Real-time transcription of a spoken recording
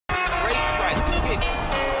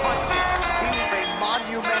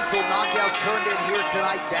crowd turned in here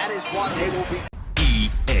tonight. That is what they will be.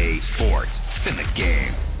 EA Sports. It's in the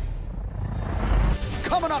game.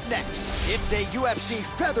 Coming up next, it's a UFC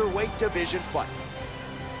featherweight division fight.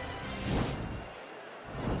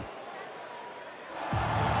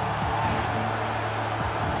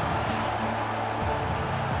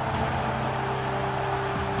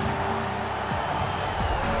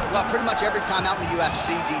 Well, pretty much every time out in the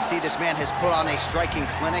UFC, DC, this man has put on a striking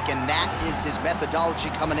clinic, and that is his methodology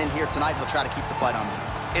coming in here tonight. He'll try to keep the fight on the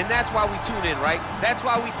feet. And that's why we tune in, right? That's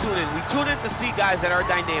why we tune in. We tune in to see guys that are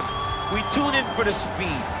dynamic. We tune in for the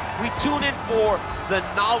speed. We tune in for the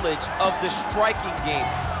knowledge of the striking game,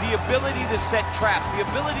 the ability to set traps, the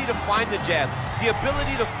ability to find the jab, the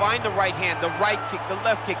ability to find the right hand, the right kick, the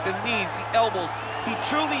left kick, the knees, the elbows. He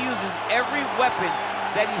truly uses every weapon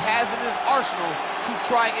that he has in his arsenal to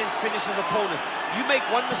try and finish his opponents. You make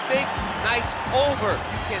one mistake, night's over.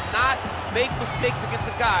 You cannot make mistakes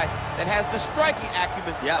against a guy that has the striking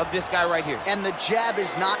acumen of this guy right here. And the jab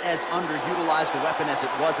is not as underutilized a weapon as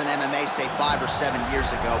it was in MMA, say 5 or 7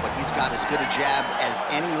 years ago, but he's got as good a jab as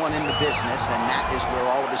anyone in the business, and that is where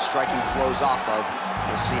all of his striking flows off of.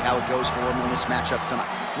 We'll see how it goes for him in this matchup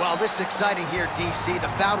tonight. Well, this is exciting here, DC.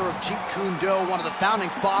 The founder of Jeet Kune Do, one of the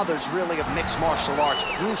founding fathers, really, of mixed martial arts,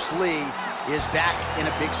 Bruce Lee, is back in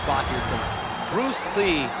a big spot here tonight. Bruce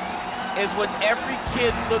Lee is what every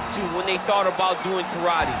kid looked to when they thought about doing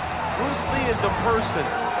karate. Bruce Lee is the person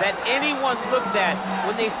that anyone looked at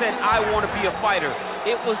when they said, I want to be a fighter.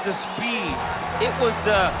 It was the speed. It was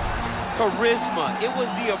the charisma. It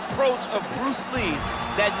was the approach of Bruce Lee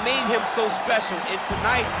that made him so special. And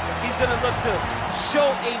tonight, he's going to look to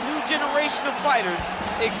show a new generation of fighters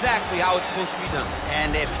exactly how it's supposed to be done.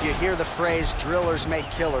 And if you hear the phrase, drillers make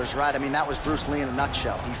killers, right? I mean, that was Bruce Lee in a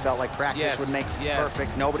nutshell. He felt like practice would make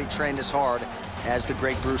perfect. Nobody trained as hard as the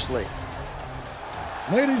great Bruce Lee.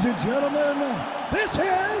 Ladies and gentlemen, this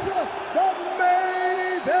is the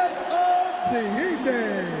main event of the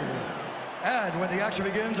evening. And when the action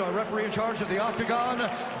begins, our referee in charge of the octagon,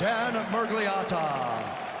 Dan Murgliata.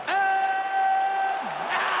 And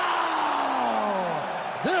now,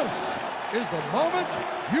 this is the moment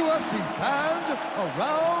UFC fans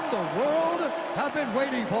around the world have been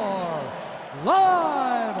waiting for.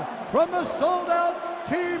 Live from the sold-out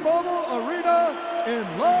T-Mobile Arena in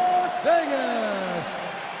Las Vegas.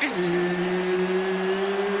 It's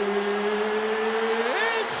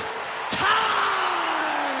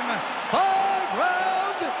time! 5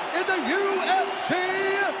 rounds in the UFC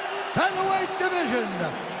featherweight division.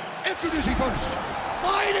 Introducing first,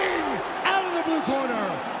 fighting out of the blue corner.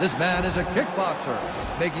 This man is a kickboxer,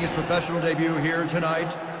 making his professional debut here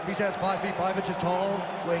tonight. He stands 5 feet 5 inches tall,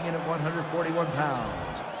 weighing in at 141 pounds.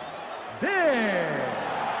 Big!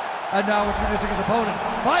 And now introducing his opponent,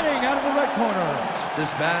 fighting out of the red corner.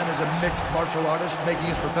 This man is a mixed martial artist, making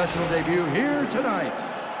his professional debut here tonight.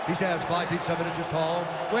 He stands 5 feet 7 inches tall,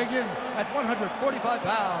 weighing in at 145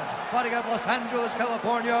 pounds. Fighting out of Los Angeles,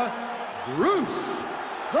 California, Bruce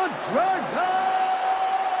the Dragon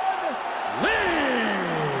Lee!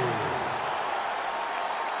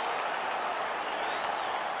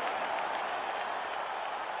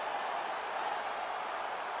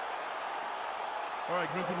 All right,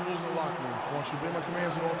 commit to the rules in the locker room. I want you to obey my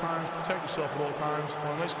commands at all times, protect yourself at all times. I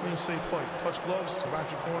want a nice, clean, safe fight. Touch gloves, back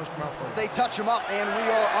your corners, come out fighting. They touch him up, and we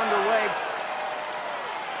are underway.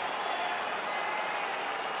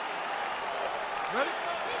 Ready?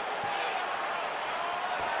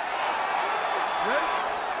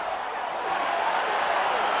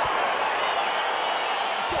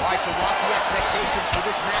 All right, so lofty expectations for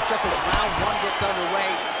this matchup as round 1 gets underway.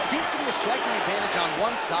 Seems to be a striking advantage on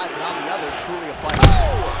one side, but on the other, truly a fight.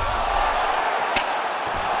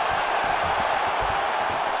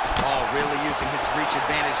 Oh, really using his reach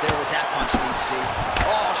advantage there with that punch, DC.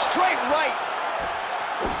 Oh, straight right.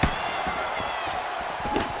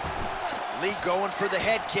 Lee going for the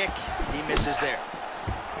head kick. He misses there.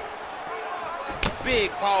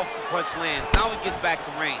 Big, powerful punch lands. Now he gets back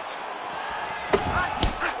to range.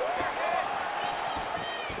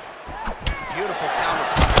 Beautiful counter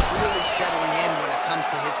punch, really settling in when it comes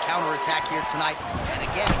to his counterattack here tonight. And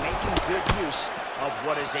again, making good use of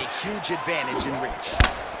what is a huge advantage in reach.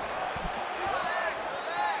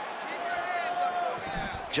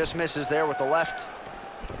 Just misses there with the left.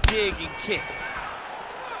 Dig and kick.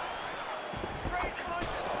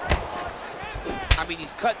 I mean,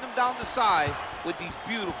 he's cutting them down to size with these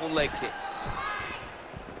beautiful leg kicks.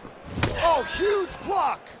 Oh, huge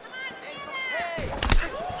block!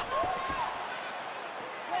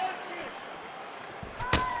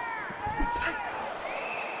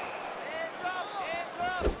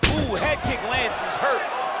 Ooh, head kick lands, he's hurt.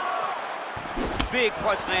 Big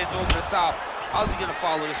punch lands over the top. How's he gonna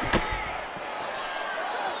follow this one?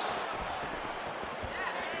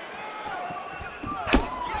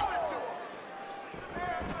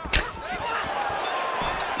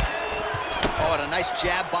 Oh, and a nice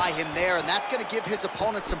jab by him there, and that's gonna give his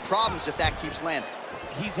opponent some problems if that keeps landing.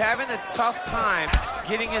 He's having a tough time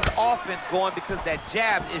getting his offense going because that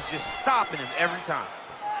jab is just stopping him every time.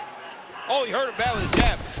 Oh, he hurt him bad with the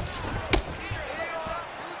jab.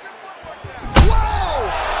 Whoa!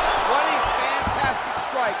 What a fantastic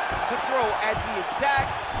strike to throw at the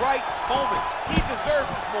exact right moment. He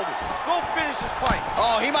deserves this moment. Go finish this fight.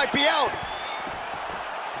 Oh, he might be out.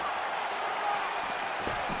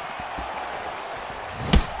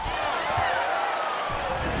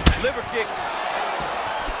 Liver kick.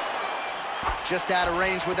 Just out of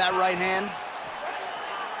range with that right hand.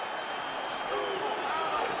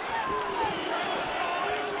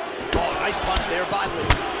 Oh, nice punch there by Lee.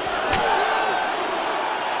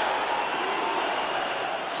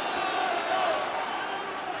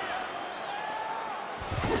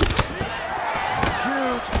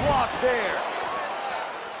 Huge block there.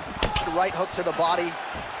 Right hook to the body.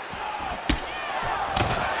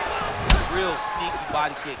 Real sneaky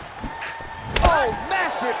body kick. Oh,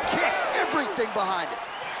 massive kick. Everything behind it.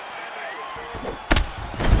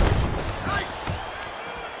 Nice.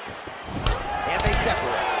 And they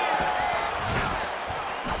separate.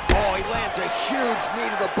 Oh, he lands a huge knee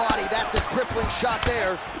to the body. That's a crippling shot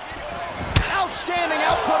there. Outstanding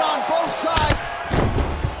output on both sides.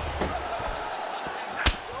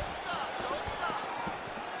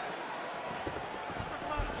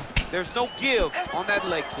 There's no give on that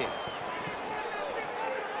leg kick.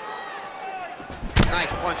 Nice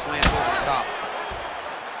punch lands over the top.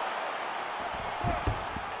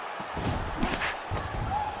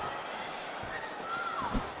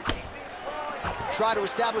 Try to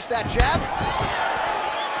establish that jab.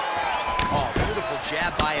 Oh, beautiful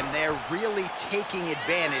jab by him there, really taking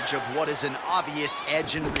advantage of what is an obvious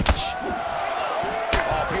edge and reach.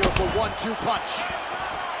 Oh, beautiful 1-2 punch.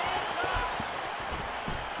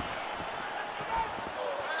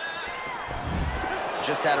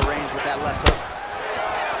 Just out of range with that left hook.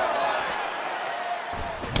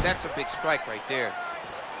 That's a big strike right there.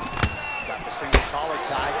 Got the single collar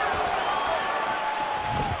tie.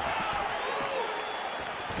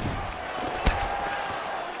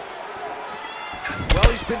 Well,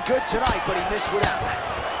 he's been good tonight, but he missed with that one.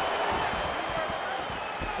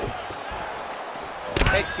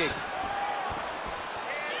 Head kick.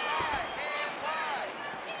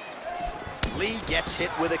 Lee gets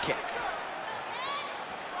hit with a kick.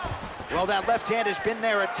 Well, that left hand has been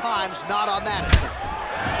there at times, not on that attempt.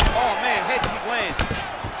 Oh, man, head kick lands.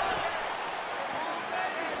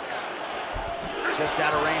 Just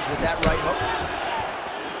out of range with that right hook.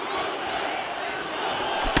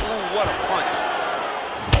 Ooh, what a punch.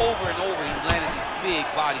 Over and over, he's landed these big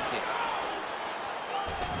body kicks.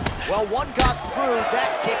 Well, one got through,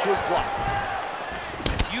 that kick was blocked.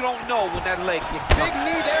 You don't know when that leg kicks Big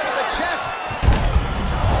knee there to the chest.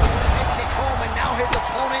 Head kick home, and now his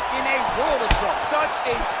opponent in a world of trouble. Such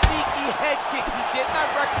a sneaky head kick. He did not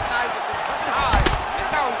recognize it was coming high, and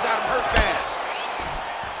now he's got him hurt bad.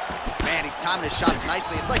 Man, he's timing his shots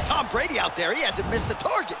nicely. It's like Tom Brady out there. He hasn't missed the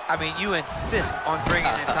target. I mean, you insist on bringing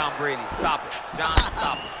in Tom Brady. Stop it. John,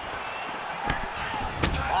 stop it.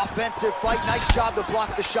 Offensive fight. Nice job to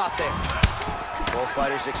block the shot there. Both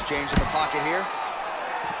fighters exchange in the pocket here.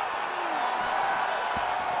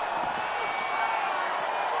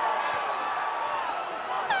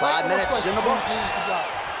 Five minutes in the books.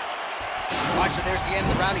 All right, so there's the end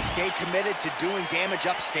of the round. He stayed committed to doing damage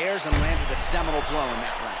upstairs and landed a seminal blow in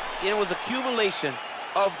that round. It was accumulation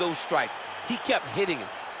of those strikes. He kept hitting him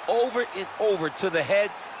over and over to the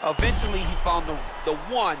head. Eventually, he found the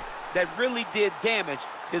one that really did damage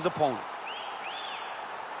his opponent.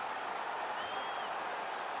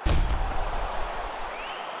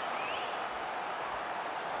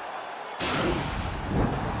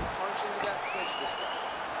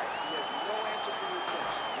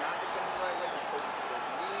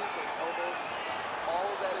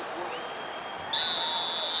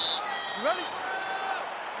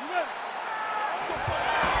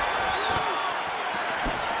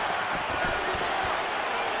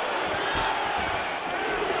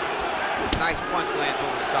 Nice punch lands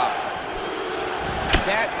over the top.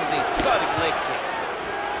 That was a thudding leg kick.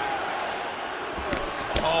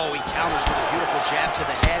 Oh, he counters with a beautiful jab to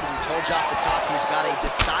the head. We told you off the top he's got a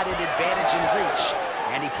decided advantage in reach,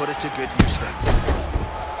 and he put it to good use there.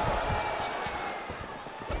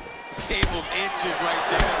 Gave him inches right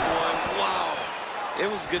there, boy. Wow. It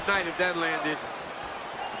was good night if that landed.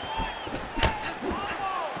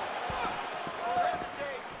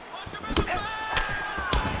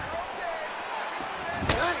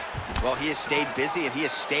 Well, he has stayed busy and he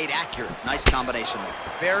has stayed accurate. Nice combination there.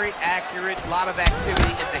 Very accurate, a lot of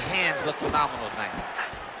activity, and the hands look phenomenal tonight.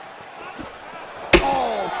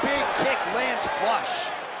 Oh, big kick lands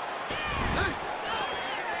flush.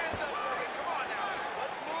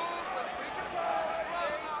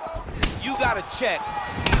 You gotta check.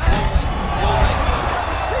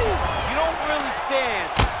 You don't really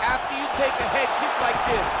stand after you take a head kick like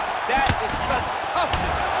this. That is such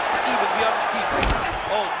toughness to even be on his feet right now.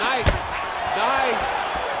 Oh, nice. Nice.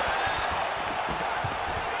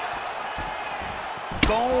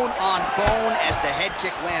 Bone on bone as the head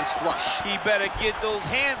kick lands flush. He better get those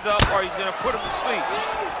hands up or he's gonna put him to sleep.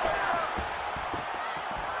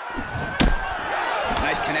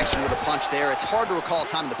 Nice connection with a punch there. It's hard to recall a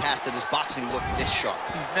time in the past that his boxing looked this sharp.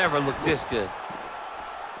 He's never looked this good.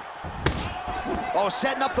 Oh,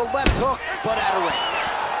 setting up the left hook, but out of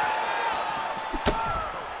range.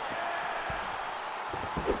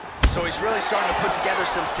 So he's really starting to put together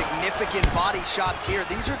some significant body shots here.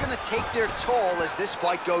 These are going to take their toll as this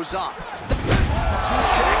fight goes on. Huge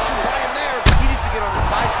connection by him there. He needs to get on his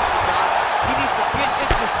bicycle, John. He needs to get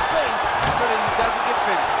into space so that he doesn't get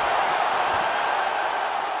finished.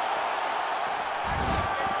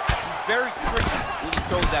 He's very tricky when he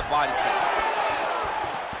throws that body kick.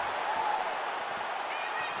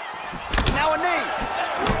 Now a knee.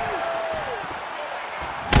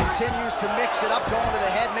 Continues to mix it up, going to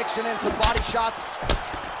the head, mixing in some body shots.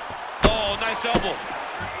 Oh, nice elbow.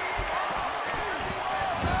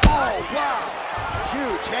 Oh, wow.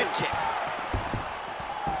 Huge head kick.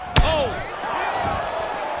 Oh.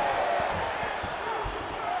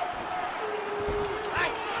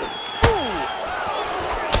 Ooh.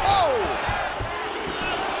 Oh.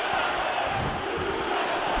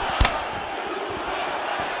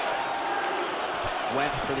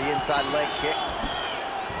 Went for the inside leg kick.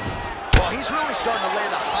 He's really starting to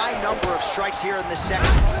land a high number of strikes here in this second.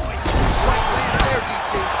 Strike lands there,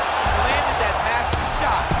 DC. Landed that massive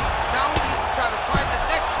shot. Now he needs to try to find the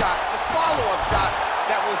next shot, the follow-up shot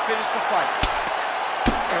that will finish the fight.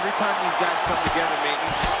 Every time these guys come together, man, you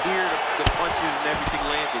just hear the punches and everything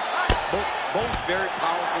landed. Both very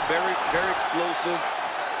powerful, very explosive.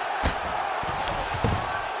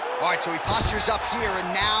 All right, so he postures up here and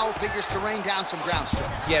now figures to rain down some ground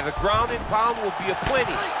strikes. Yeah, the ground and pound will be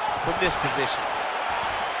aplenty from this position.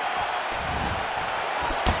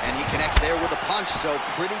 And he connects there with a punch, so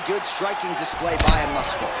pretty good striking display by him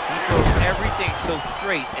thus far. He throws everything so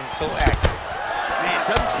straight and so accurate. Man, it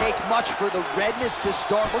doesn't take much for the redness to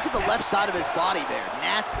start. Look at the left side of his body there.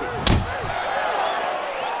 Nasty.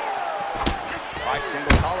 All right,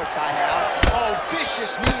 single collar tie now. Oh,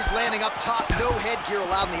 vicious knees landing up top. No headgear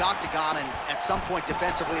allowed in the octagon, and at some point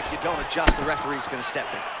defensively, if you don't adjust, the referee's going to step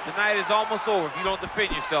in. The night is almost over. If you don't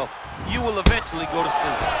defend yourself, you will eventually go to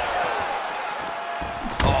sleep.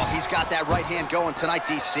 Oh, he's got that right hand going tonight,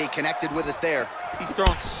 DC. Connected with it there. He's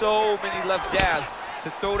thrown so many left jabs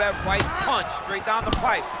to throw that right punch straight down the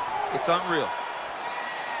pipe. It's unreal.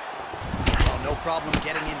 Oh, no problem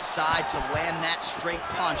getting inside to land that straight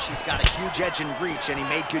punch. He's got a huge edge and reach, and he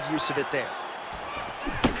made good use of it there.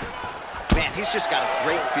 Man, he's just got a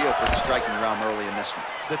great feel for the striking realm early in this one.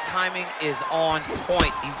 The timing is on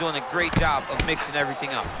point. He's doing a great job of mixing everything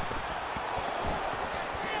up.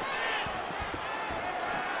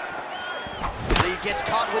 Lee gets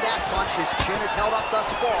caught with that punch. His chin is held up thus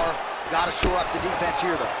far. Got to shore up the defense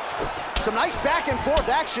here, though. Some nice back and forth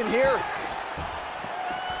action here.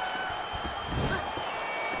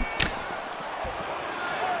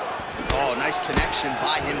 Oh, nice connection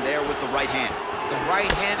by him there with the right hand. The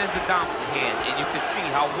right hand is the dominant hand, and you can see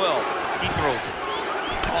how well he throws it.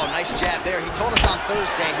 Oh, nice jab there. He told us on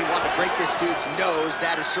Thursday he wanted to break this dude's nose.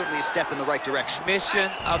 That is certainly a step in the right direction.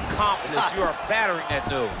 Mission accomplished. You are battering that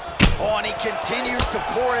nose. Oh, and he continues to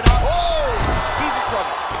pour it up. Oh! He's in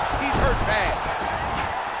trouble. He's hurt bad.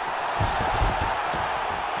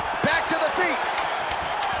 Back to the feet.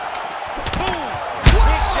 Boom! Whoa!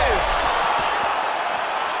 Big jab.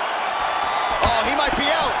 Oh, he might be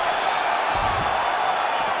out.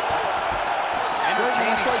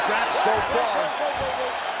 Entertaining scraps so far.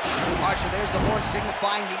 All right, so there's the horn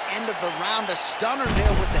signifying the end of the round. A stunner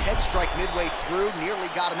there with the head strike midway through. Nearly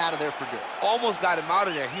got him out of there for good. Almost got him out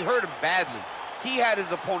of there. He hurt him badly. He had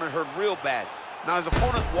his opponent hurt real bad. Now his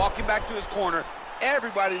opponent's walking back to his corner.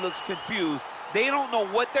 Everybody looks confused. They don't know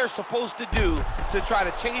what they're supposed to do to try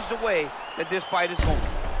to change the way that this fight is going.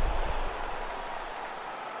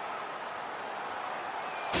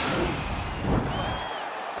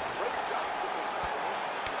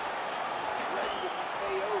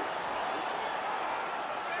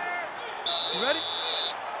 You ready?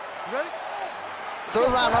 You ready? Third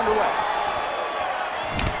round underway.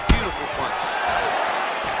 Beautiful punch.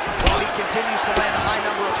 Well, he continues to land a high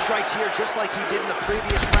number of strikes here, just like he did in the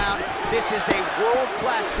previous round. This is a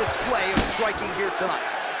world-class display of striking here tonight.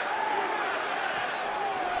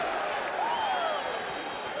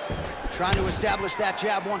 Trying to establish that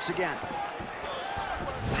jab once again.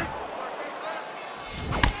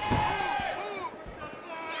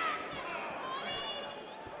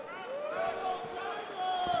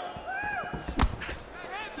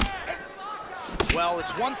 Well,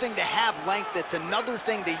 it's one thing to have length, it's another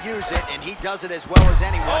thing to use it, and he does it as well as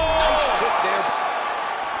anyone. Nice kick there.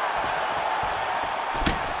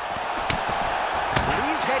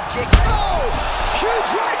 Lee's head kick. Oh!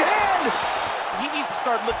 Huge right hand! He needs to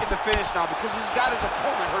start looking to finish now because he's got his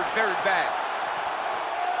opponent hurt very bad.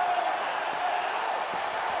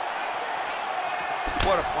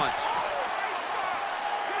 What a punch.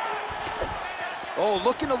 Oh,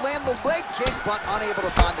 looking to land the leg kick, but unable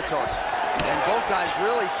to find the target. And both guys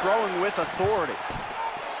really throwing with authority.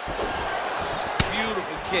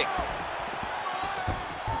 Beautiful kick.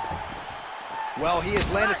 Well, he has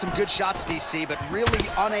landed some good shots, DC, but really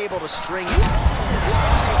unable to string. There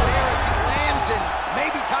as he lands, and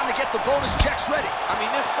maybe time to get the bonus checks ready. I mean,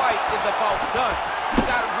 this fight is about done. He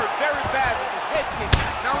got him hurt very bad with his head kick.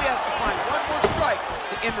 Now he has to find one more strike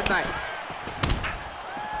to end the night.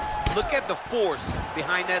 Look at the force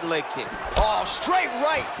behind that leg kick. Oh, straight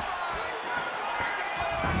right.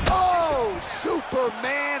 Oh,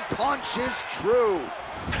 Superman punch is true.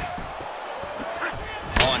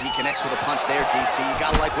 Oh, and he connects with a punch there, DC. You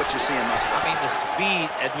gotta like what you're seeing this one. I mean, the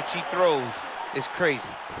speed at which he throws is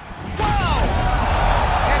crazy. Wow!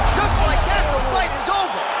 And just like that, the fight is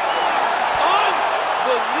over.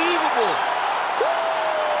 Unbelievable.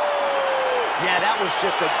 Yeah, that was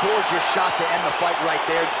just a gorgeous shot to end the fight right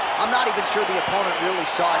there. I'm not even sure the opponent really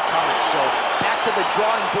saw it coming, so back to the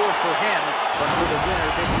drawing board for him. But for the winner,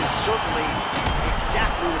 this is certainly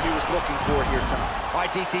exactly what he was looking for here tonight. All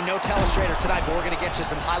right, DC, no telestrator tonight, but we're going to get you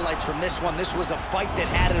some highlights from this one. This was a fight that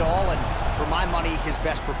had it all, and for my money, his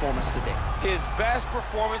best performance to date. His best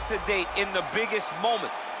performance to date in the biggest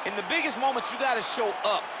moment. In the biggest moments, you got to show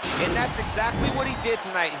up, and that's exactly what he did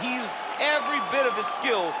tonight. He used every bit of his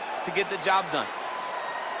skill to get the job done.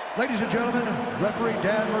 Ladies and gentlemen, referee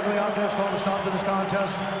Dan Mergliata has called a stop to this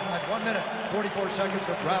contest at 1 minute, 44 seconds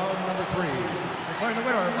of round number 3. Declaring the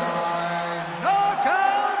winner by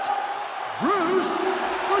knockout, Bruce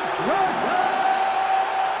the Dragon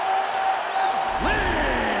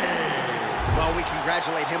Lee! Well, we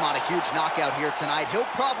congratulate him on a huge knockout here tonight. He'll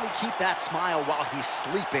probably keep that smile while he's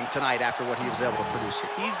sleeping tonight after what he was able to produce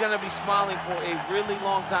here. He's going to be smiling for a really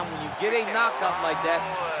long time. When you get a knockout like that,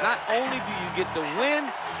 not only do you get the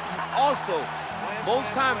win, you also,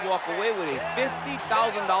 most times, walk away with a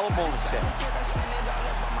 $50,000 bonus check.